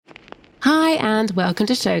Hi, and welcome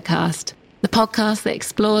to Showcast, the podcast that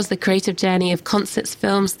explores the creative journey of concerts,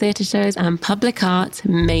 films, theatre shows, and public art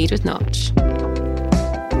made with Notch.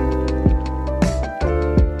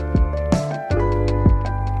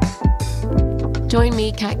 Join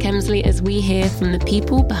me, Kat Kemsley, as we hear from the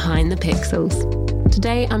people behind the pixels.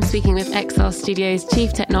 Today, I'm speaking with XR Studios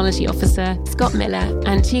Chief Technology Officer Scott Miller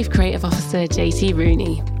and Chief Creative Officer JT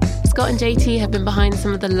Rooney. Scott and JT have been behind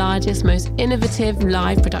some of the largest, most innovative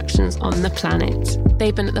live productions on the planet.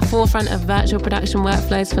 They've been at the forefront of virtual production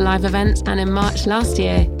workflows for live events, and in March last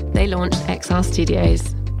year, they launched XR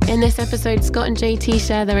Studios. In this episode, Scott and JT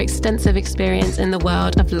share their extensive experience in the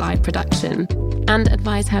world of live production and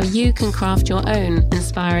advise how you can craft your own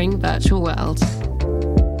inspiring virtual world.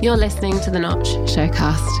 You're listening to the Notch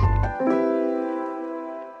Showcast.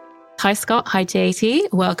 Hi, Scott. Hi,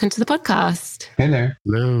 JT. Welcome to the podcast. Hey there.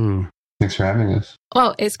 Hello. Thanks for having us.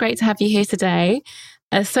 Well, it's great to have you here today.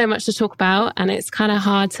 There's so much to talk about, and it's kind of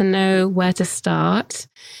hard to know where to start.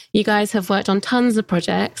 You guys have worked on tons of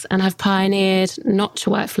projects and have pioneered Notch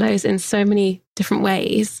workflows in so many different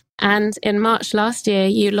ways. And in March last year,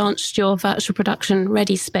 you launched your virtual production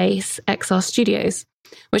ready space, XR Studios,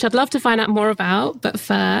 which I'd love to find out more about. But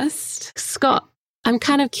first, Scott, I'm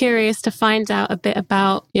kind of curious to find out a bit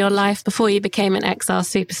about your life before you became an XR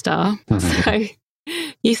superstar. So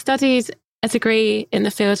you studied a degree in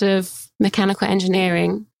the field of mechanical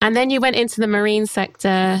engineering, and then you went into the marine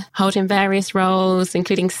sector, holding various roles,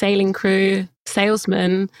 including sailing crew,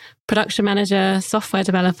 salesman, production manager, software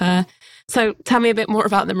developer. So tell me a bit more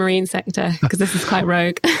about the marine sector, because this is quite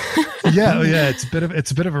rogue. Yeah, it's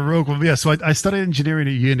a bit of a rogue one. Yeah, so I studied engineering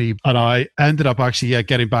at uni, and I ended up actually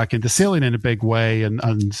getting back into sailing in a big way, and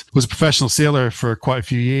was a professional sailor for quite a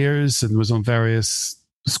few years, and was on various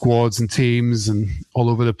squads and teams and all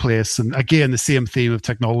over the place. And again, the same theme of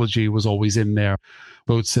technology was always in there,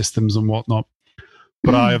 boat systems and whatnot.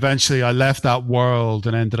 But I eventually left that world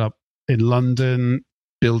and ended up in London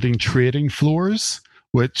building trading floors,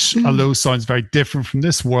 which, although sounds very different from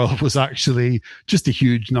this world, was actually just a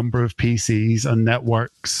huge number of PCs and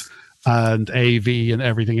networks and AV and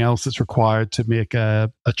everything else that's required to make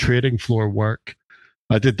a trading floor work.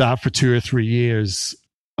 I did that for 2 or 3 years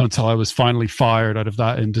until I was finally fired out of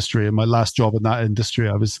that industry. And my last job in that industry,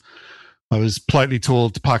 I was politely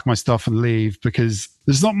told to pack my stuff and leave, because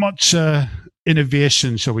there's not much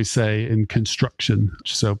innovation, shall we say, in construction.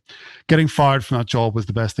 So getting fired from that job was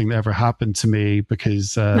the best thing that ever happened to me,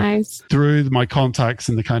 because through my contacts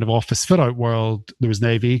in the kind of office fit out world, there was an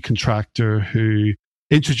AV contractor who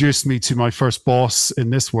introduced me to my first boss in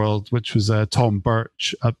this world, which was Tom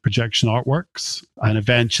Birch at Projection Artworks. And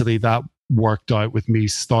eventually that worked out with me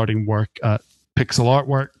starting work at Pixel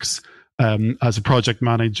Artworks as a project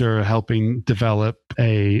manager, helping develop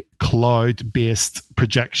a cloud-based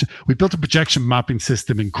projection. We built a projection mapping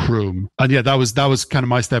system in Chrome. And yeah, that was kind of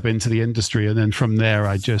my step into the industry. And then from there,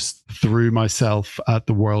 I just threw myself at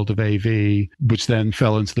the world of AV, which then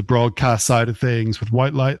fell into the broadcast side of things with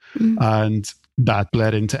White Light. And that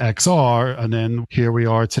bled into XR, and then here we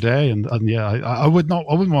are today. And yeah, I wouldn't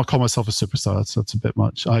want to call myself a superstar. That's a bit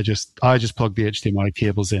much. I just plug the HDMI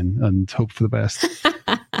cables in and hope for the best.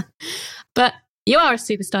 But you are a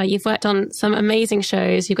superstar. You've worked on some amazing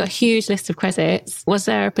shows. You've got a huge list of credits. Was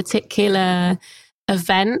there a particular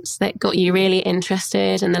event that got you really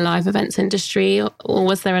interested in the live events industry, or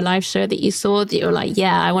was there a live show that you saw that you were like,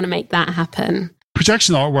 yeah, I want to make that happen?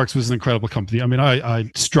 Projection Artworks was an incredible company. I mean,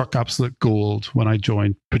 I struck absolute gold when I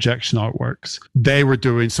joined Projection Artworks. They were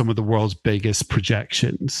doing some of the world's biggest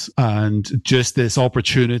projections, and just this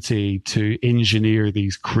opportunity to engineer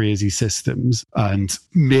these crazy systems and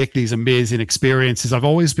make these amazing experiences.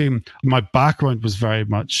 My background was very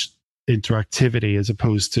much interactivity, as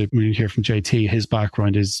opposed to, when you hear from JT, his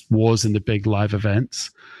background was in the big live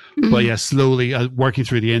events. But yeah, slowly working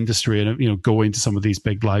through the industry and going to some of these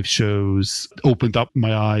big live shows opened up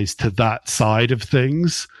my eyes to that side of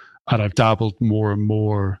things, and I've dabbled more and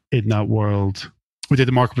more in that world. We did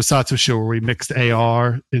the Marco Borsato show where we mixed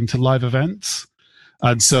AR into live events,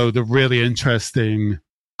 and so the really interesting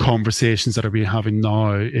conversations that are being having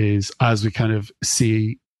now is, as we kind of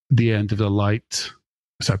see the end of the light.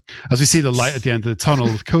 So as we see the light at the end of the tunnel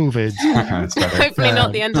with COVID, hopefully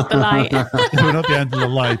not the end of the light. We're not the end of the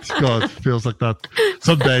light. God, feels like that.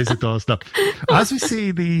 Some days it does. No. As we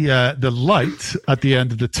see the light at the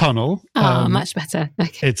end of the tunnel, much better.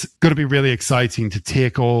 Okay. It's going to be really exciting to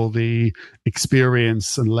take all the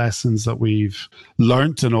experience and lessons that we've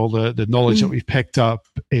learned and all the knowledge that we've picked up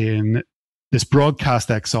in this broadcast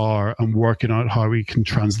XR and working out how we can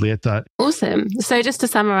translate that. Awesome. So just to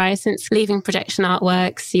summarize, since leaving Projection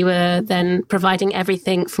Artworks, you were then providing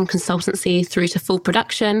everything from consultancy through to full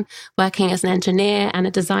production, working as an engineer and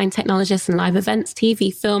a design technologist in live events,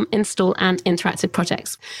 TV, film, install, and interactive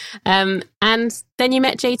projects. And then you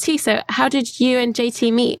met JT. So how did you and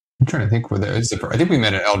JT meet? I'm trying to think whether I think we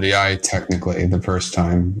met at LDI technically the first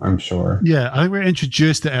time, I'm sure. Yeah, I think we were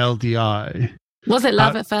introduced to LDI. Was it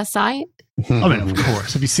love at first sight? I mean, of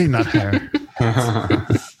course. Have you seen that hair?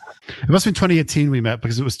 It must have been 2018 we met,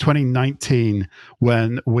 because it was 2019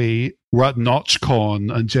 when we were at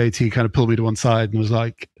NotchCon and JT kind of pulled me to one side and was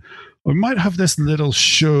like, we might have this little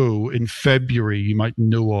show in February you might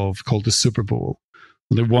know of called the Super Bowl.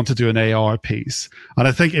 And they want to do an AR piece. And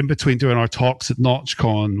I think in between doing our talks at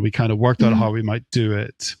NotchCon, we kind of worked out how we might do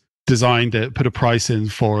it, designed it, put a price in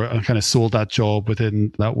for it, and kind of sold that job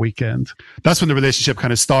within that weekend. That's when the relationship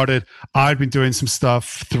kind of started. I'd been doing some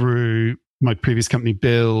stuff through my previous company,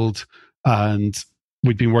 Build, and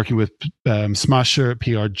we'd been working with Smasher at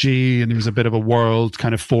PRG, and there was a bit of a world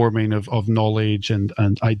kind of forming of knowledge and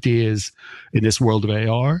ideas in this world of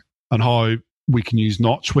AR and how we can use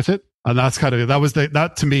Notch with it. And that's kind of,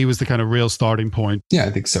 that to me was the kind of real starting point. Yeah, I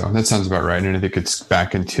think so. That sounds about right. And I think it's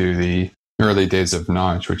back into the early days of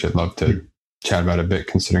Notch, which I'd love to chat about a bit,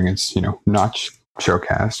 considering it's, Notch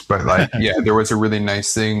Showcast. But yeah, there was a really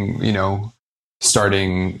nice thing,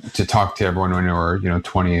 starting to talk to everyone when there were,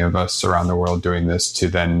 20 of us around the world doing this, to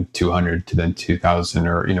then 200, to then 2,000,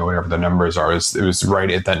 or, whatever the numbers are. It was right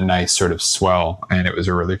at that nice sort of swell. And it was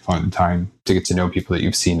a really fun time to get to know people that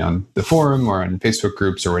you've seen on the forum or on Facebook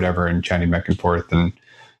groups or whatever, and chatting back and forth. And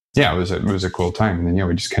yeah, it was a cool time. And then,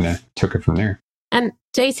 we just kind of took it from there. And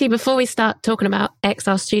JT, before we start talking about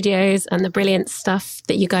XR Studios and the brilliant stuff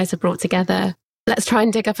that you guys have brought together, let's try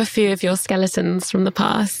and dig up a few of your skeletons from the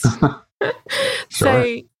past. Sure.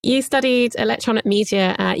 So you studied electronic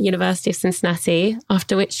media at University of Cincinnati,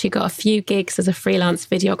 after which you got a few gigs as a freelance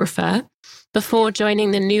videographer before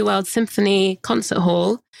joining the New World Symphony Concert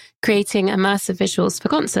Hall, creating immersive visuals for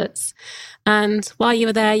concerts. And while you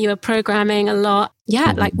were there, you were programming a lot.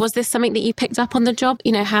 Yeah, was this something that you picked up on the job?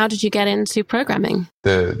 How did you get into programming?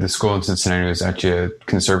 The school in Cincinnati was actually a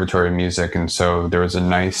conservatory of music. And so there was a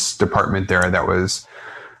nice department there that was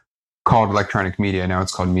called electronic media. Now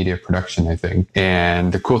it's called media production, I think.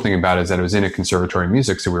 And the cool thing about it is that it was in a conservatory of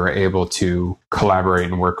music. So we were able to collaborate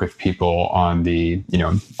and work with people on the,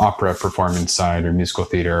 opera performance side or musical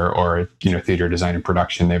theater or, theater design and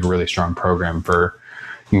production. They have a really strong program for,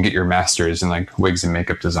 you can get your master's in like wigs and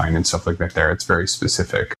makeup design and stuff like that there. It's very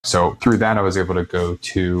specific. So through that, I was able to go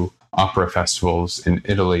to opera festivals in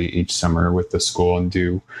Italy each summer with the school and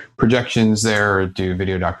do projections there, or do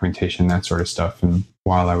video documentation, that sort of stuff. And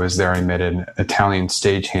while I was there, I met an Italian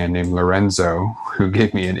stagehand named Lorenzo, who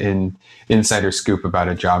gave me an insider scoop about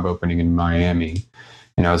a job opening in Miami.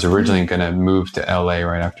 And I was originally going to move to LA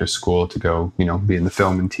right after school to go, be in the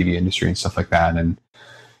film and TV industry and stuff like that. And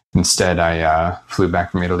instead, I flew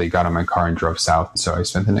back from Italy, got on my car and drove south. So I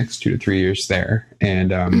spent the next 2 to 3 years there.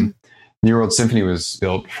 And New World Symphony was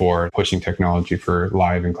built for pushing technology for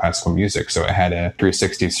live and classical music. So it had a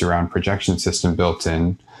 360 surround projection system built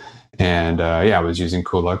in. And I was using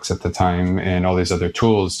Coolux at the time and all these other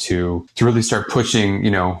tools to really start pushing,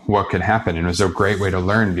 what could happen. And it was a great way to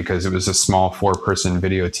learn because it was a small 4-person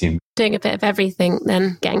video team. Doing a bit of everything,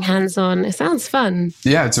 then getting hands-on. It sounds fun.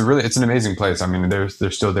 Yeah, it's an amazing place. I mean, they're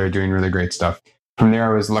still there doing really great stuff. From there,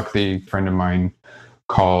 I was luckily, a friend of mine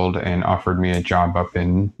called and offered me a job up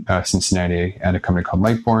in Cincinnati at a company called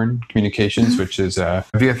Lightborn Communications, which is a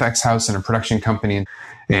VFX house and a production company.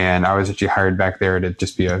 And I was actually hired back there to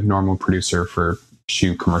just be a normal producer for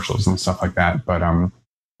shoe commercials and stuff like that. But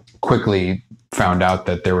quickly found out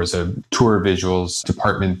that there was a tour visuals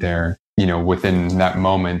department there. Within that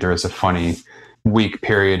moment, there was a funny week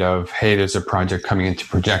period of, hey, there's a project coming in to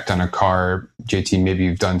project on a car. JT, maybe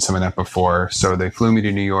you've done some of that before. So they flew me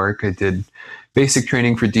to New York. I did basic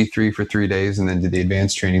training for D3 for 3 days and then did the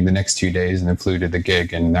advanced training the next 2 days and then flew to the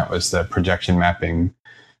gig. And that was the projection mapping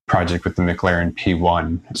project with the McLaren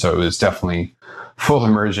P1. So it was definitely full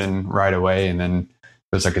immersion right away. And then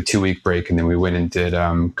it was like a 2-week break. And then we went and did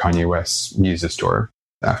Kanye West's Music Store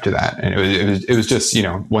after that. And it was just,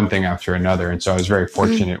 one thing after another. And so I was very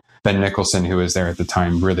fortunate. Ben Nicholson, who was there at the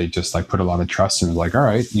time, really just like put a lot of trust and was like, all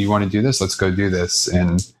right, you want to do this? Let's go do this.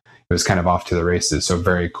 And it was kind of off to the races. So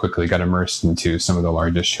very quickly got immersed into some of the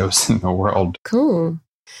largest shows in the world. Cool.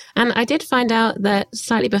 And I did find out that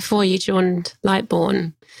slightly before you joined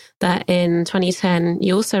Lightborn, that in 2010,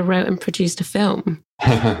 you also wrote and produced a film.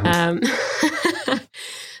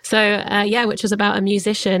 Which was about a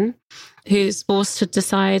musician who's forced to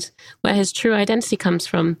decide where his true identity comes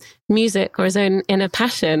from, music or his own inner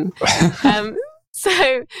passion.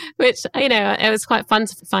 So, which, it was quite fun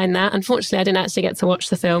to find that. Unfortunately, I didn't actually get to watch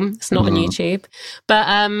the film. It's not on YouTube. But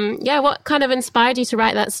what kind of inspired you to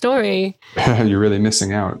write that story? You're really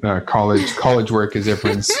missing out. College work is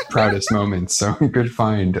everyone's proudest moment. So good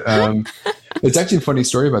find. It's actually a funny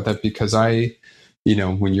story about that because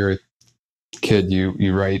when you're a kid,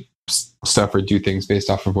 you write stuff or do things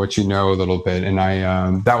based off of what you know a little bit. And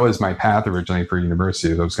that was my path originally for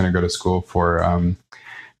university. I was going to go to school for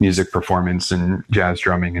music performance and jazz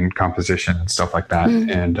drumming and composition and stuff like that.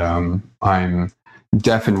 And I'm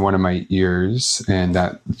deaf in one of my ears, and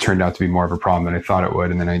that turned out to be more of a problem than I thought it would.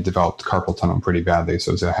 And then I developed carpal tunnel pretty badly,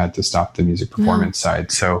 so I had to stop the music performance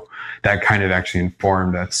side. So that kind of actually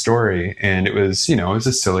informed that story. And it was, it was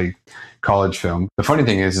a silly college film. The funny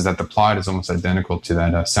thing is that the plot is almost identical to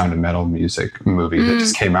that Sound of Metal music movie that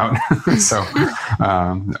just came out. So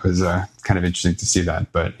it was kind of interesting to see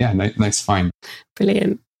that. But yeah, nice find.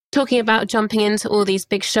 Brilliant. Talking about jumping into all these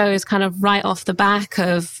big shows kind of right off the back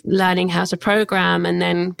of learning how to program and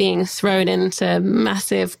then being thrown into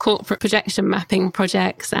massive corporate projection mapping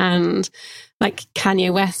projects and like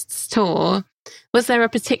Kanye West's tour, was there a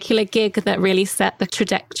particular gig that really set the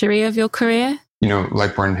trajectory of your career?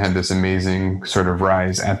 Lightborn had this amazing sort of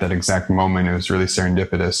rise at that exact moment. It was really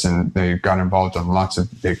serendipitous, and they got involved on lots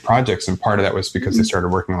of big projects. And part of that was because they started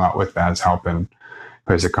working a lot with Baz Halpin,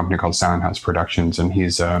 who has a company called Silent House Productions. And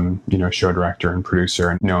he's, show director and producer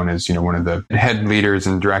and known as, one of the head leaders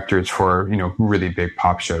and directors for, really big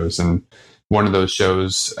pop shows. And one of those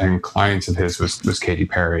shows and clients of his was Katy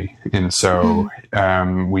Perry. And so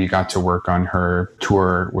we got to work on her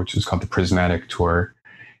tour, which is called the Prismatic Tour.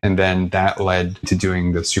 And then that led to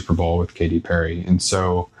doing the Super Bowl with Katy Perry. And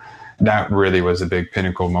so that really was a big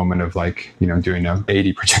pinnacle moment of doing a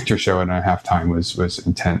 80 projector show at a halftime was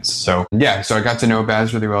intense. So so I got to know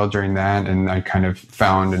Baz really well during that. And I kind of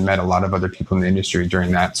found and met a lot of other people in the industry during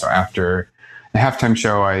that. So after the halftime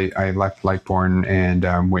show, I left Lightborn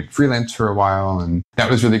and went freelance for a while. And that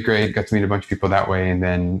was really great. Got to meet a bunch of people that way. And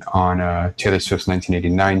then on Taylor Swift's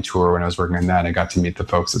 1989 tour, when I was working on that, I got to meet the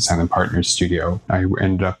folks at Silent Partners Studio. I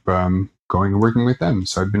ended up going and working with them.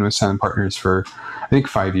 So I've been with Silent Partners for, I think,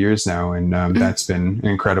 5 years now. And that's been an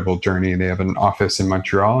incredible journey. They have an office in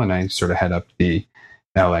Montreal, and I sort of head up the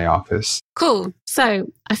LA office. Cool. So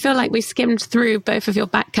I feel like we skimmed through both of your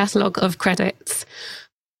back catalogue of credits.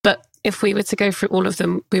 But if we were to go through all of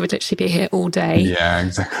them, we would literally be here all day. Yeah,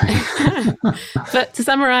 exactly. But to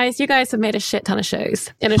summarize, you guys have made a shit ton of shows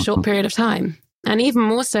in a short period of time. And even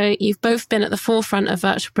more so, you've both been at the forefront of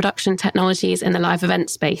virtual production technologies in the live event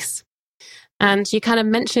space. And you kind of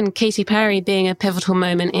mentioned Katy Perry being a pivotal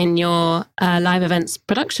moment in your live events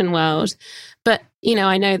production world. But,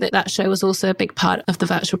 I know that show was also a big part of the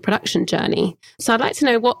virtual production journey. So I'd like to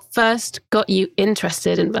know what first got you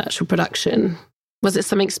interested in virtual production. Was it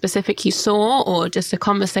something specific you saw or just a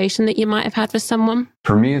conversation that you might have had with someone?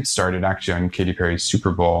 For me, it started actually on Katy Perry's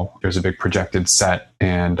Super Bowl. There's a big projected set,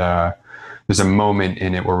 and there's a moment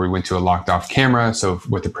in it where we went to a locked off camera. So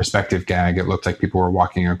with the perspective gag, it looked like people were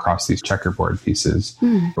walking across these checkerboard pieces.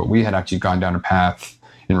 But we had actually gone down a path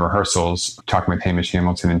in rehearsals, talking with Hamish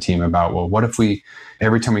Hamilton and team about, well, what if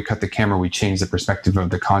every time we cut the camera, we change the perspective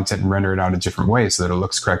of the content and render it out a different way so that it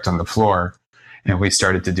looks correct on the floor. And we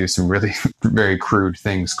started to do some really very crude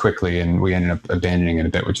things quickly, and we ended up abandoning it a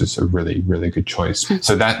bit, which is a really, really good choice.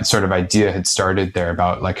 So that sort of idea had started there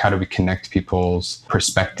about how do we connect people's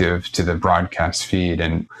perspective to the broadcast feed.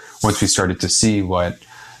 And once we started to see what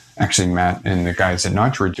actually Matt and the guys at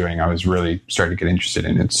Notch were doing, I was really starting to get interested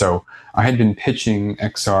in it. So I had been pitching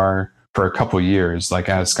XR for a couple of years,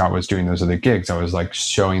 as Scott was doing those other gigs. I was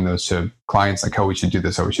showing those to clients, oh, we should do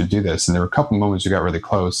this, oh, we should do this. And there were a couple of moments we got really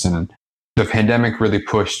close, and the pandemic really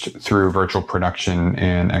pushed through virtual production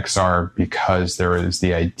and XR because there is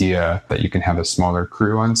the idea that you can have a smaller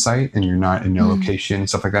crew on site and you're not in a location and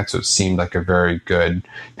stuff like that. So it seemed like a very good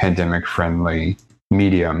pandemic friendly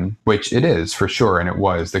medium, which it is for sure. And it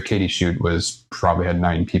was. The Katy shoot probably had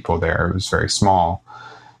 9 people there. It was very small.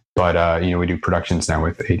 But, we do productions now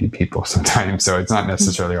with 80 people sometimes. So it's not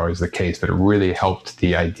necessarily always the case, but it really helped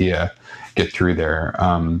the idea get through there.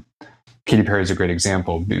 Katy Perry is a great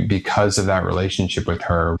example. Because of that relationship with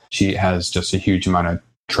her, she has just a huge amount of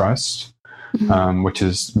trust, which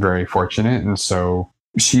is very fortunate. And so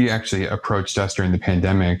she actually approached us during the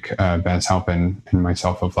pandemic, Baz Halpin and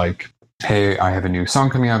myself, of hey, I have a new song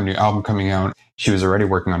coming out, a new album coming out. She was already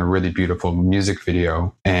working on a really beautiful music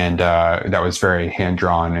video, and that was very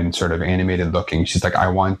hand-drawn and sort of animated looking. She's like, I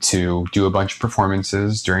want to do a bunch of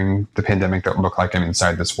performances during the pandemic that look like I'm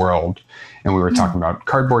inside this world. And we were talking about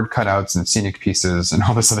cardboard cutouts and scenic pieces and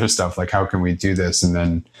all this other stuff. Like, how can we do this? And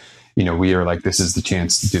then, we are like, this is the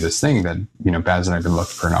chance to do this thing that, Baz and I have been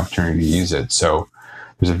looking for an opportunity to use it. So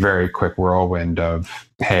there's a very quick whirlwind of,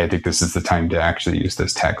 hey, I think this is the time to actually use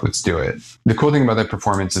this tech. Let's do it. The cool thing about that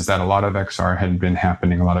performance is that a lot of XR had been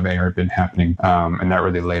happening, a lot of AR had been happening, and that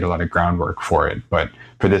really laid a lot of groundwork for it. But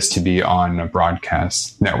for this to be on a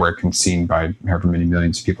broadcast network and seen by however many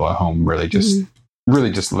millions of people at home really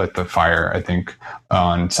just lit the fire, I think,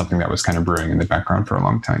 on something that was kind of brewing in the background for a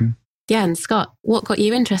long time. Yeah, and Scott, what got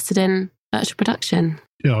you interested in virtual production?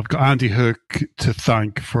 I've got Andy Hook to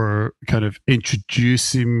thank for kind of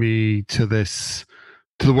introducing me to the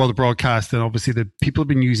world of broadcast. And obviously the people have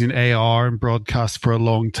been using AR and broadcast for a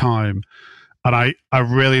long time. And I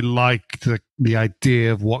really liked the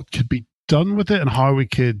idea of what could be done with it and how we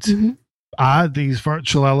could add these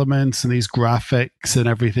virtual elements and these graphics and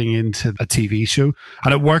everything into a TV show.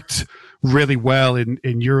 And it worked really well in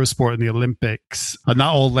Eurosport and the Olympics. And that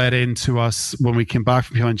all led into us, when we came back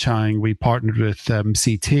from Pyeongchang, we partnered with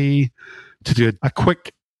CT to do a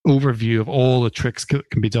quick overview of all the tricks that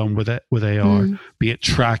can be done with AR, be it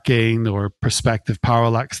tracking or perspective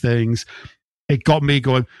parallax things. It got me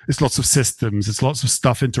going, it's lots of systems, it's lots of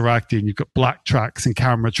stuff interacting. You've got black tracks and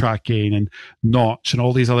camera tracking and notch and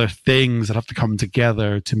all these other things that have to come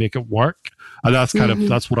together to make it work. And that's kind of,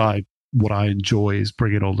 that's what I enjoy, is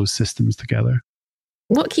bringing all those systems together.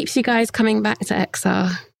 What keeps you guys coming back to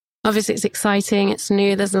XR? Obviously, it's exciting, it's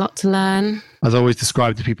new, there's a lot to learn. As I always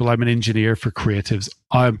describe to people, I'm an engineer for creatives.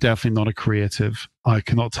 I am definitely not a creative. I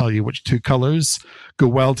cannot tell you which two colors go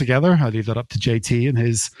well together. I leave that up to JT and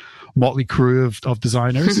his motley crew of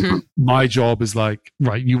designers. My job is like,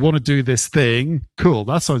 right, you want to do this thing? Cool,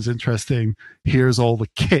 that sounds interesting. Here's all the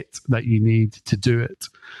kit that you need to do it.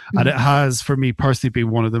 And it has, for me personally,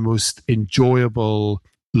 been one of the most enjoyable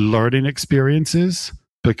learning experiences,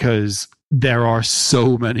 because there are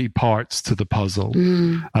so many parts to the puzzle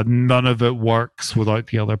and none of it works without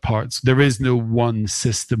the other parts. There is no one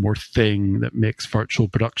system or thing that makes virtual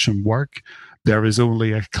production work. There is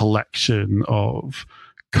only a collection of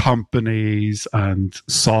companies and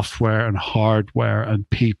software and hardware and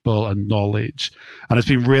people and knowledge. And it's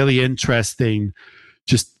been really interesting,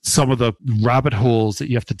 just some of the rabbit holes that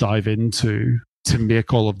you have to dive into to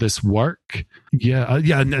make all of this work.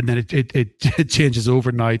 And then it changes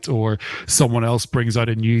overnight, or someone else brings out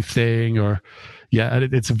a new thing, or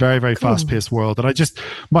it's a very, very fast-paced world. And I just,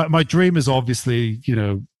 my dream is obviously,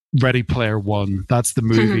 Ready Player One. That's the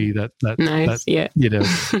movie that nice.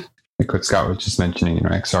 Like what Scott was just mentioning,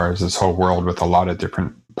 XR is this whole world with a lot of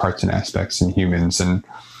different parts and aspects and humans and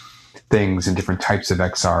things and different types of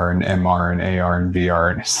XR and MR and AR and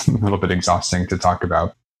VR. And it's a little bit exhausting to talk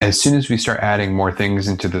about. As soon as we start adding more things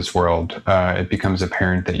into this world, it becomes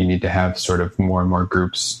apparent that you need to have sort of more and more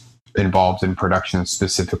groups involved in production,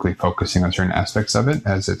 specifically focusing on certain aspects of it,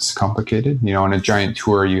 as it's complicated. On a giant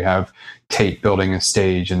tour, you have Tate building a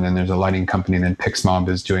stage, and then there's a lighting company, and then Pixmob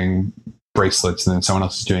is doing bracelets, and then someone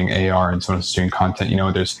else is doing AR, and someone else is doing content.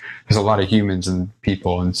 There's a lot of humans and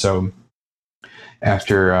people. And so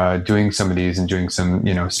after doing some of these and doing some,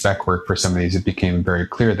 spec work for some of these, it became very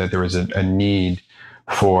clear that there was a need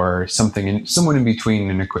for someone in between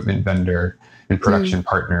an equipment vendor and production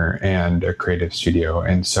partner and a creative studio.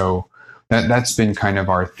 And so that's been kind of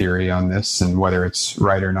our theory on this, and whether it's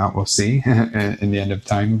right or not, we'll see in the end of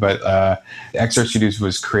time. But XR Studios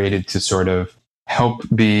was created to sort of help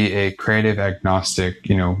be a creative agnostic,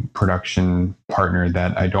 production partner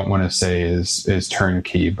that I don't want to say is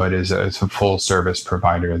turnkey, but is a full service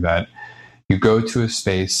provider that you go to a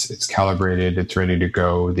space, it's calibrated, it's ready to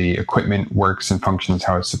go, the equipment works and functions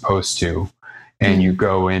how it's supposed to, and you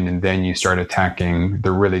go in and then you start attacking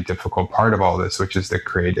the really difficult part of all this, which is the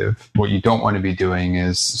creative. What you don't want to be doing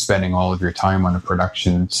is spending all of your time on a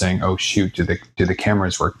production saying, oh shoot, do the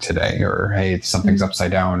cameras work today? Or hey, something's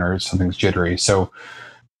upside down, or something's jittery. So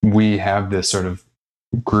we have this sort of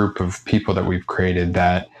group of people that we've created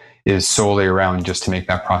that is solely around just to make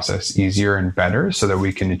that process easier and better so that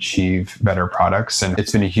we can achieve better products. And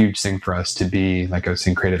it's been a huge thing for us to be, like I was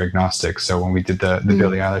saying, creative agnostic. So when we did the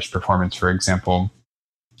Billie Eilish performance, for example,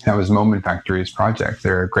 that was Moment Factory's project.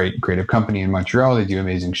 They're a great creative company in Montreal. They do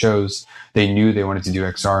amazing shows. They knew they wanted to do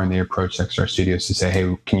XR, and they approached XR Studios to say,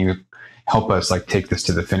 hey, can you help us like take this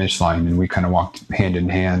to the finish line. And we kind of walked hand in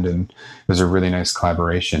hand, and it was a really nice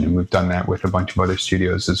collaboration. And we've done that with a bunch of other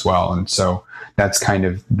studios as well. And so that's kind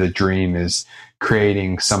of the dream, is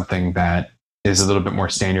creating something that is a little bit more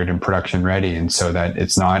standard and production ready. And so that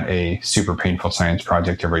it's not a super painful science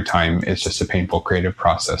project every time. It's just a painful creative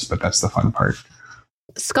process, but that's the fun part.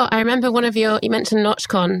 Scott, I remember you mentioned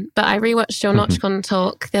NotchCon, but I rewatched your NotchCon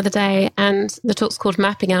talk the other day, and the talk's called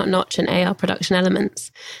Mapping Out Notch and AR Production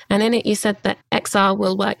Elements. And in it, you said that XR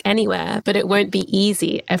will work anywhere, but it won't be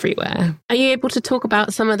easy everywhere. Are you able to talk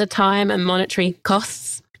about some of the time and monetary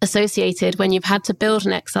costs associated when you've had to build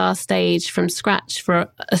an XR stage from scratch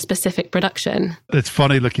for a specific production? It's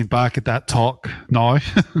funny looking back at that talk now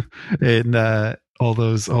in all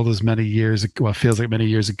those many years ago. Well, it feels like many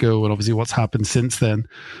years ago, and obviously what's happened since then.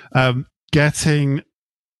 Getting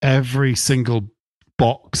every single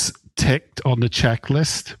box ticked on the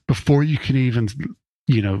checklist before you can even,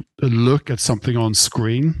 look at something on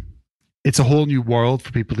screen. It's a whole new world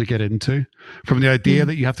for people to get into. From the idea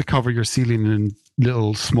that you have to cover your ceiling in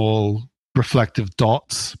little small reflective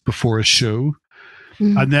dots before a show,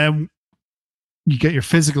 and then you get your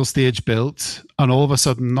physical stage built, and all of a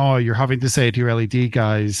sudden now you're having to say to your LED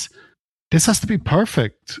guys, this has to be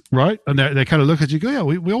perfect, right? And they kind of look at you and go, yeah,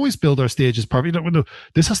 we always build our stages perfect. No,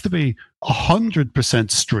 this has to be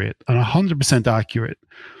 100% straight and 100% accurate.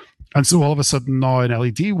 And so all of a sudden now an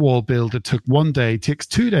LED wall build that took 1 day takes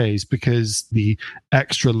 2 days, because the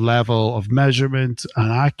extra level of measurement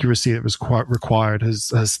and accuracy that was quite required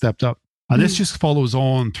has stepped up. And this just follows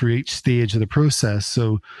on through each stage of the process.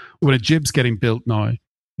 So when a jib's getting built now,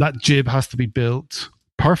 that jib has to be built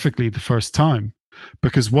perfectly the first time.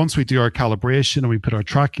 Because once we do our calibration and we put our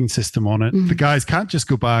tracking system on it, the guys can't just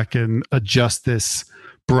go back and adjust this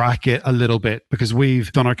bracket a little bit, because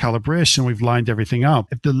we've done our calibration, we've lined everything up.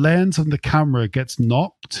 If the lens on the camera gets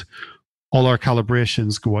knocked, all our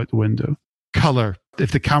calibrations go out the window. Color.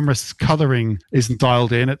 If the camera's coloring isn't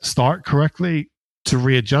dialed in at the start correctly, to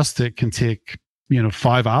readjust it can take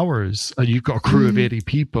 5 hours, and you've got a crew of 80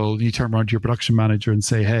 people. You turn around to your production manager and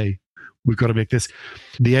say, hey, we've got to make this.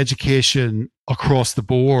 The education across the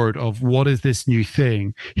board of what is this new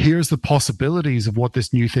thing? Here's the possibilities of what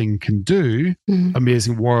this new thing can do.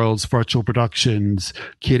 Amazing Worlds, virtual productions,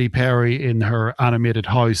 Katy Perry in her animated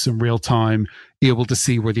house in real time, able to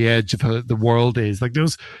see where the edge of the world is. Like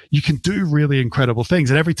those, you can do really incredible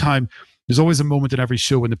things. And every time, there's always a moment in every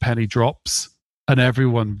show when the penny drops and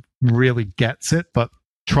everyone really gets it. But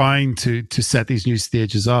trying to set these new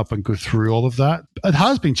stages up and go through all of that, it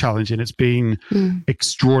has been challenging. It's been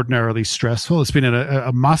extraordinarily stressful. It's been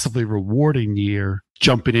a massively rewarding year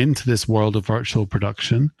jumping into this world of virtual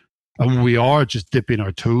production. And we are just dipping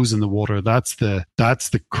our toes in the water. That's the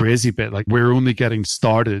crazy bit. Like, we're only getting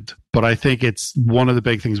started. But I think it's one of the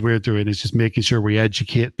big things we're doing is just making sure we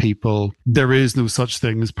educate people. There is no such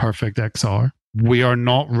thing as perfect XR. We are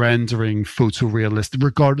not rendering photorealistic,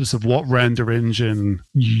 regardless of what render engine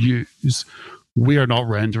you use. We are not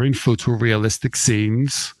rendering photorealistic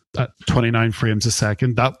scenes at 29 frames a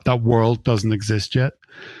second. That world doesn't exist yet.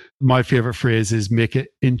 My favorite phrase is make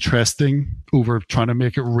it interesting over trying to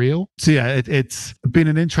make it real. So yeah, it's been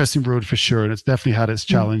an interesting road for sure. And it's definitely had its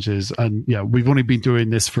challenges. And yeah, we've only been doing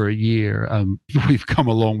this for a year and we've come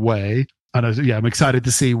a long way. And I'm excited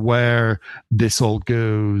to see where this all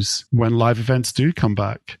goes when live events do come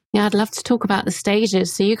back. Yeah, I'd love to talk about the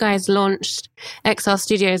stages. So you guys launched XR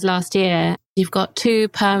Studios last year. You've got 2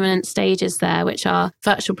 permanent stages there, which are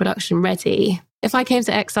virtual production ready. If I came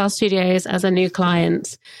to XR Studios as a new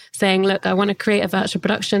client saying, look, I want to create a virtual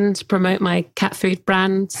production to promote my cat food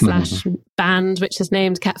brand / band, which is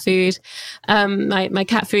named Cat Food, my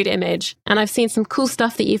cat food image. And I've seen some cool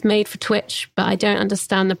stuff that you've made for Twitch, but I don't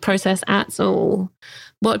understand the process at all.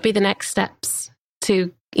 What would be the next steps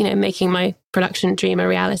to, making my production dream a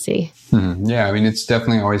reality? Yeah, I mean, it's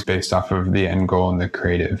definitely always based off of the end goal and the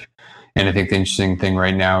creative. And I think the interesting thing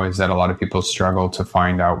right now is that a lot of people struggle to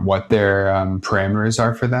find out what their parameters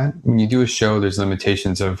are for that. When you do a show, there's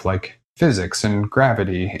limitations of like physics and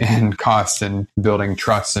gravity and cost and building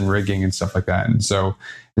truss and rigging and stuff like that. And so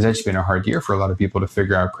it's actually been a hard year for a lot of people to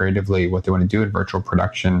figure out creatively what they want to do in virtual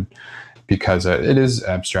production, because it is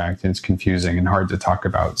abstract and it's confusing and hard to talk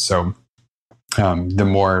about. So the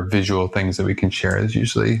more visual things that we can share is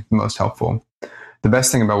usually the most helpful. The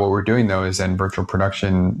best thing about what we're doing, though, is in virtual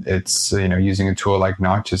production, it's, using a tool like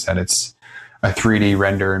Notch, is that it's a 3D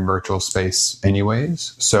render in virtual space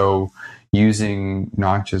anyways. So using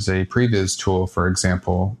Notch as a previs tool, for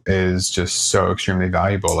example, is just so extremely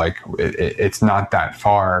valuable. Like it's not that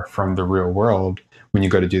far from the real world when you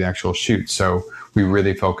go to do the actual shoot. So we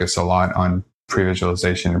really focus a lot on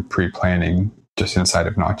pre-visualization and pre-planning just inside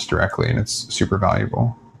of Notch directly, and it's super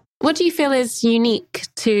valuable. What do you feel is unique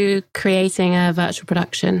to creating a virtual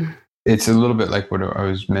production? It's a little bit like what I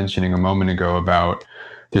was mentioning a moment ago about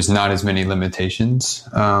there's not as many limitations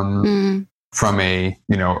from a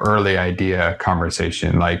early idea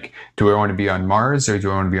conversation. Like, do I want to be on Mars, or do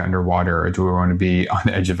I want to be underwater, or do I want to be on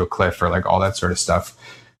the edge of a cliff, or like all that sort of stuff?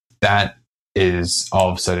 That is all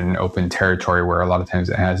of a sudden open territory where a lot of times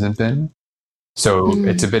it hasn't been. So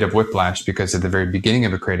it's a bit of whiplash, because at the very beginning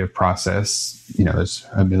of a creative process, there's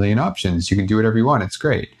a million options. You can do whatever you want. It's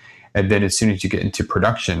great. And then as soon as you get into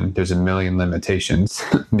production, there's a million limitations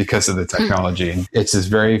because of the technology. And it's this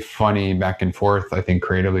very funny back and forth, I think,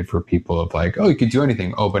 creatively for people of like, oh, you could do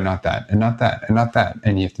anything. Oh, but not that, and not that, and not that.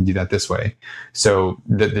 And you have to do that this way. So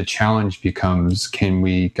the challenge becomes, can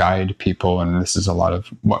we guide people? And this is a lot of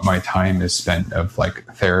what my time is spent of like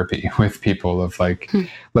therapy with people of like,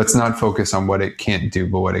 let's not focus on what it can't do,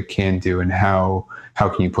 but what it can do, and how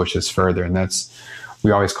can you push us further? And we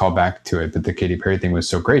always call back to it, but the Katy Perry thing was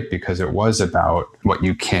so great because it was about what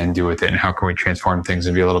you can do with it and how can we transform things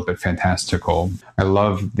and be a little bit fantastical. I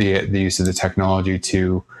love the use of the technology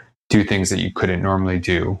to do things that you couldn't normally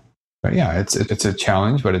do. But yeah, it's a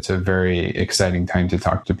challenge, but it's a very exciting time to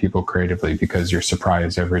talk to people creatively because you're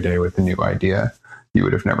surprised every day with a new idea you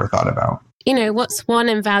would have never thought about. What's one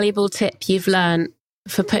invaluable tip you've learned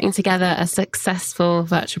for putting together a successful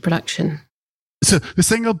virtual production? So the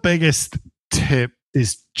single biggest tip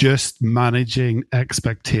is just managing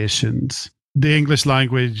expectations. The English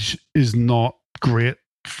language is not great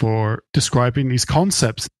for describing these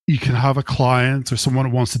concepts. You can have a client or someone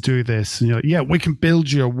who wants to do this, and you're like, yeah, we can build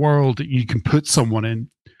you a world that you can put someone in.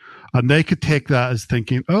 And they could take that as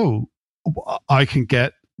thinking, oh, I can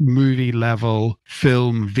get movie level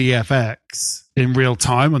film VFX in real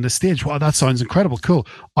time on the stage. Wow, that sounds incredible. Cool.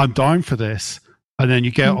 I'm down for this. And then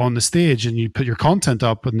you get on the stage and you put your content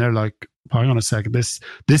up and they're like, hang on a second, this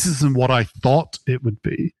isn't what I thought it would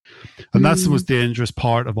be. And that's the most dangerous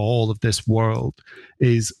part of all of this world,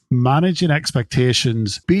 is managing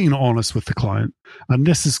expectations, being honest with the client. And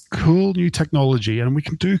this is cool new technology and we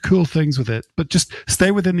can do cool things with it, but just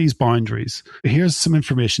stay within these boundaries. Here's some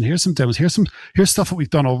information, here's some demos, here's stuff that we've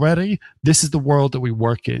done already. This is the world that we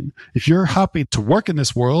work in. If you're happy to work in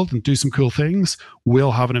this world and do some cool things,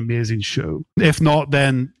 we'll have an amazing show. If not,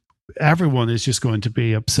 then everyone is just going to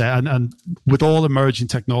be upset. And with all emerging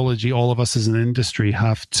technology, all of us as an industry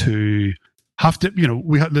have to,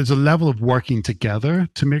 there's a level of working together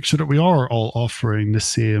to make sure that we are all offering the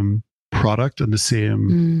same product and the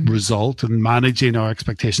same result, and managing our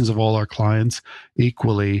expectations of all our clients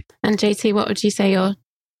equally. And JT, what would you say your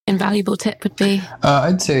invaluable tip would be?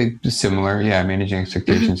 I'd say similar. Yeah, managing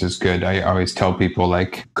expectations is good. I always tell people,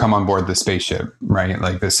 like, come on board the spaceship, right?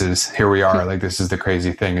 Like, here we are. Like, this is the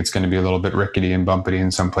crazy thing. It's going to be a little bit rickety and bumpity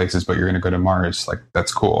in some places, but you're going to go to Mars. Like,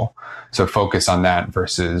 that's cool. So focus on that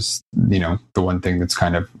versus, the one thing that's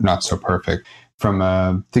kind of not so perfect.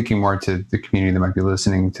 From thinking more to the community that might be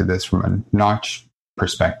listening to this from a Notch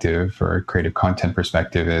perspective or a creative content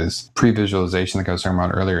perspective, is pre-visualization, like I was talking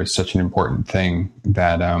about earlier, is such an important thing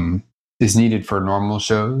that is needed for normal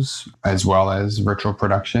shows as well as virtual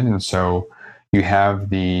production. And so you have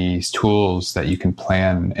these tools that you can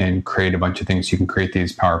plan and create a bunch of things. You can create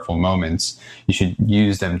these powerful moments. You should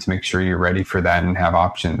use them to make sure you're ready for that and have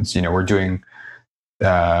options. We're doing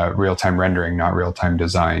real-time rendering, not real-time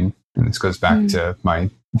design. And this goes back to my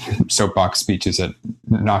soapbox speeches at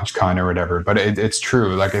NotchCon or whatever, but it's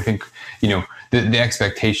true. Like, I think, the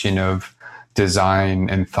expectation of design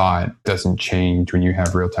and thought doesn't change when you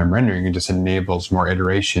have real-time rendering. It just enables more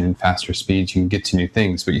iteration and faster speeds. You can get to new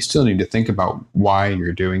things, but you still need to think about why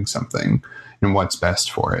you're doing something and what's best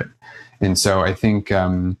for it. And so I think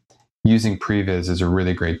using Previs is a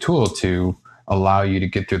really great tool to allow you to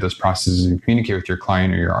get through those processes and communicate with your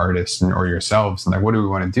client or your artist or yourselves. And like, what do we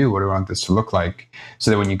want to do? What do we want this to look like? So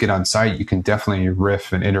that when you get on site, you can definitely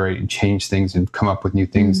riff and iterate and change things and come up with new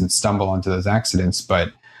things and stumble onto those accidents.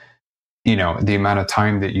 But, the amount of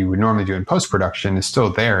time that you would normally do in post-production is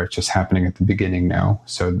still there. It's just happening at the beginning now.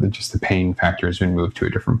 So the pain factor has been moved to a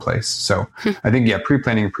different place. So I think,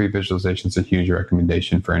 pre-planning and pre-visualization is a huge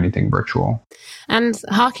recommendation for anything virtual. And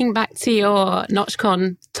harking back to your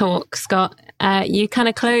NotchCon talk, Scott, you kind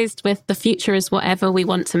of closed with the future is whatever we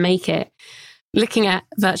want to make it. Looking at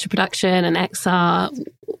virtual production and XR,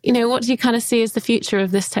 what do you kind of see as the future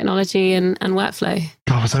of this technology and workflow?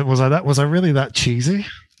 God, was I really that cheesy?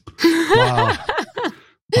 Wow.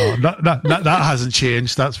 That hasn't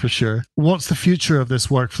changed, that's for sure. What's the future of this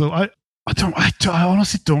workflow? I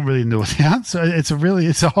honestly don't really know the answer. It's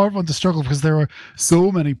a hard one to struggle because there are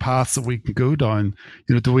so many paths that we can go down.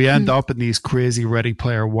 Do we end up in these crazy Ready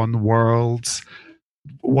Player One worlds?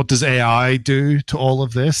 What does AI do to all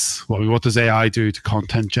of this? Well, what does AI do to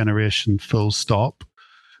content generation? Full stop.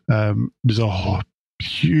 There's a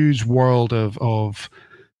huge world of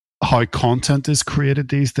how content is created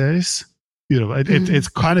these days. It's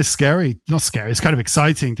kind of scary. Not scary. It's kind of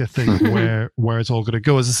exciting to think where it's all going to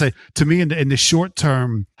go. As I say, to me, in the short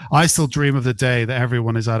term, I still dream of the day that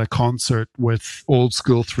everyone is at a concert with old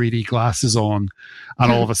school 3D glasses on,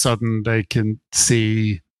 and all of a sudden they can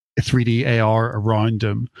see 3D AR around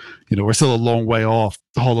them. We're still a long way off.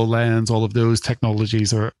 HoloLens, all of those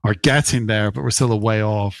technologies are getting there, but we're still a way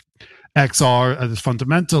off. XR as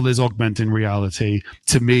fundamental is augmenting reality.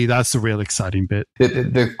 To me, that's the real exciting bit.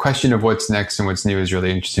 The question of what's next and what's new is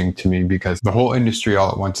really interesting to me because the whole industry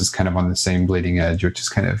all at once is kind of on the same bleeding edge, which is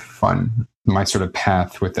kind of fun. My sort of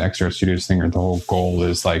path with the XR Studios thing, or the whole goal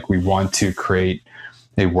is like, we want to create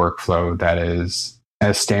a workflow that is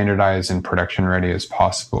as standardized and production ready as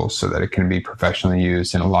possible so that it can be professionally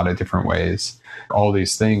used in a lot of different ways. All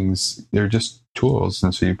these things, they're just tools.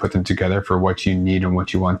 And so you put them together for what you need and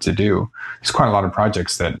what you want to do. There's quite a lot of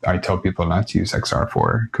projects that I tell people not to use XR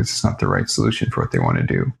for because it's not the right solution for what they want to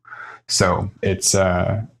do. So it's,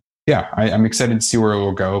 I'm excited to see where it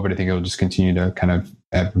will go, but I think it'll just continue to kind of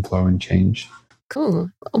ebb and flow and change. Cool.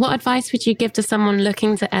 What advice would you give to someone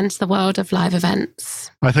looking to enter the world of live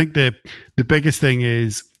events? I think the biggest thing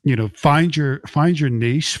is, find your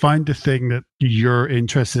niche, find the thing that you're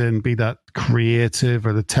interested in, be that creative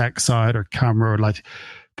or the tech side or camera or light.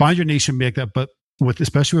 Find your niche and make that, but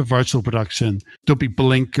especially with virtual production, don't be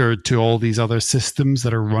blinkered to all these other systems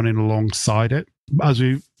that are running alongside it. As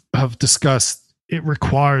we have discussed, it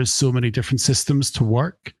requires so many different systems to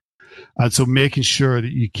work. And so making sure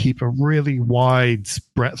that you keep a really wide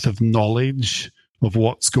breadth of knowledge of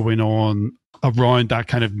what's going on around that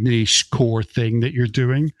kind of niche core thing that you're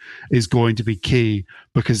doing is going to be key,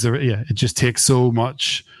 because it just takes so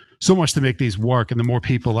much to make these work. And the more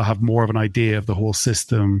people that have more of an idea of the whole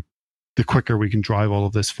system, the quicker we can drive all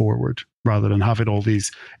of this forward, rather than having all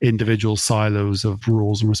these individual silos of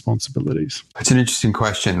roles and responsibilities. It's an interesting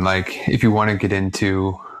question. Like, if you want to get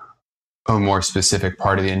into a more specific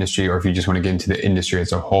part of the industry, or if you just want to get into the industry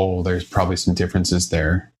as a whole, there's probably some differences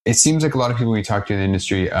there. It seems like a lot of people we talk to in the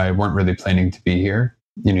industry weren't really planning to be here.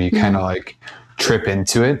 You kind of like trip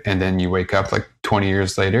into it, and then you wake up like 20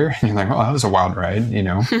 years later and you're like, oh, that was a wild ride,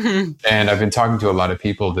 And I've been talking to a lot of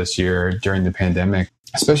people this year during the pandemic,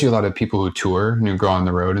 especially a lot of people who tour and who go on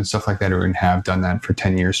the road and stuff like that, who have done that for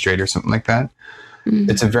 10 years straight or something like that.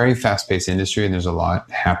 It's a very fast-paced industry, and there's a lot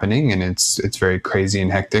happening, and it's very crazy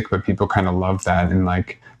and hectic, but people kind of love that and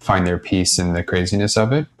like find their peace in the craziness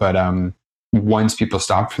of it. But once people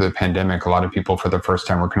stopped for the pandemic, a lot of people for the first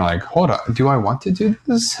time were kind of like, hold on, do I want to do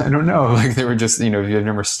this? I don't know. Like, they were just, you've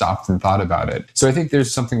never stopped and thought about it. So I think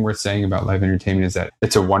there's something worth saying about live entertainment is that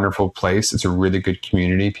it's a wonderful place. It's a really good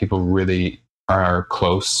community. People really are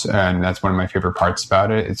close, and that's one of my favorite parts about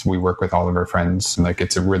it. It's we work with all of our friends, and like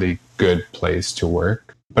it's a really good place to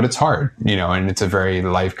work, but it's hard, and it's a very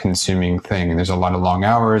life-consuming thing. And there's a lot of long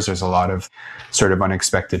hours. There's a lot of sort of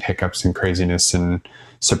unexpected hiccups and craziness and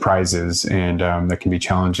surprises, and that can be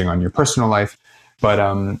challenging on your personal life. But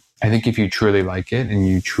I think if you truly like it and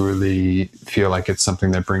you truly feel like it's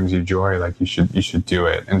something that brings you joy, like you should do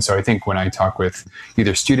it. And so I think when I talk with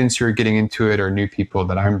either students who are getting into it or new people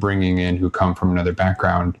that I'm bringing in who come from another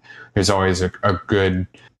background, there's always a good,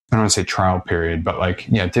 I don't want to say trial period, but like,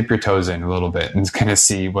 dip your toes in a little bit and kind of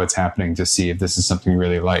see what's happening to see if this is something you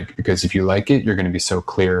really like. Because if you like it, you're going to be so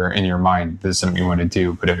clear in your mind, this is something you want to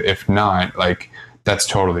do. But if not, like, that's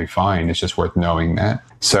totally fine. It's just worth knowing that.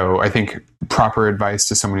 So I think proper advice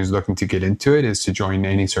to someone who's looking to get into it is to join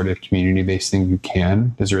any sort of community-based thing you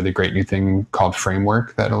can. There's a really great new thing called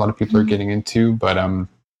Framework that a lot of people are getting into, but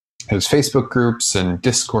there's Facebook groups and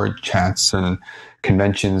Discord chats and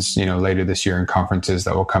conventions, later this year, and conferences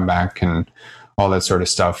that will come back and all that sort of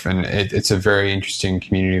stuff. And it's a very interesting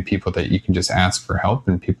community of people that you can just ask for help,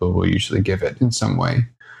 and people will usually give it in some way.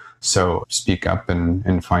 So speak up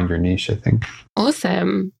and find your niche, I think.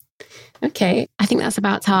 Awesome. Okay, I think that's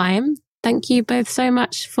about time. Thank you both so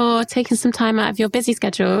much for taking some time out of your busy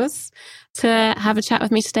schedules to have a chat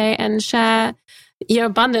with me today and share your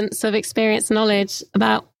abundance of experience and knowledge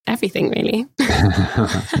about everything, really.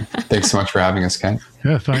 Thanks so much for having us, Kat.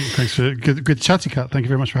 Yeah, thanks for good chat, Kat. Thank you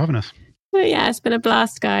very much for having us. Well, yeah, it's been a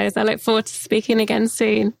blast, guys. I look forward to speaking again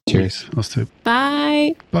soon. Cheers. Us too.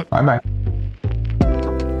 Bye. Bye-bye.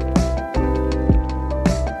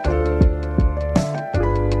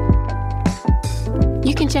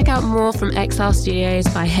 check out more from XR Studios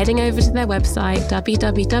by heading over to their website,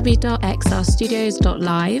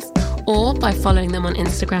 www.xrstudios.live, or by following them on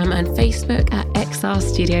Instagram and Facebook at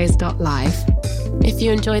xrstudios.live. If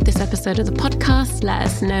you enjoyed this episode of the podcast, let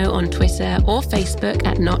us know on Twitter or Facebook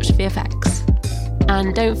at NotchVFX.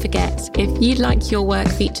 And don't forget, if you'd like your work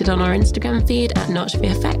featured on our Instagram feed at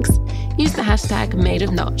NotchVFX, use the hashtag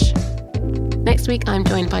MadeOfNotch. Next week, I'm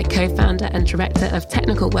joined by co-founder and director of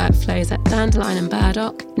technical workflows at Dandelion and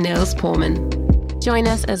Burdock, Nils Poorman. Join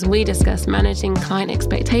us as we discuss managing client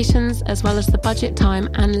expectations, as well as the budget, time,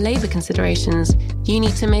 and labour considerations you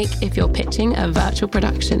need to make if you're pitching a virtual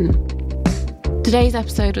production. Today's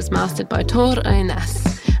episode was mastered by Tor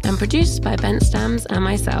Ones and produced by Ben Stams and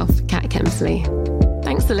myself, Kat Kemsley.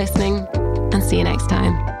 Thanks for listening, and see you next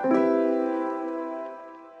time.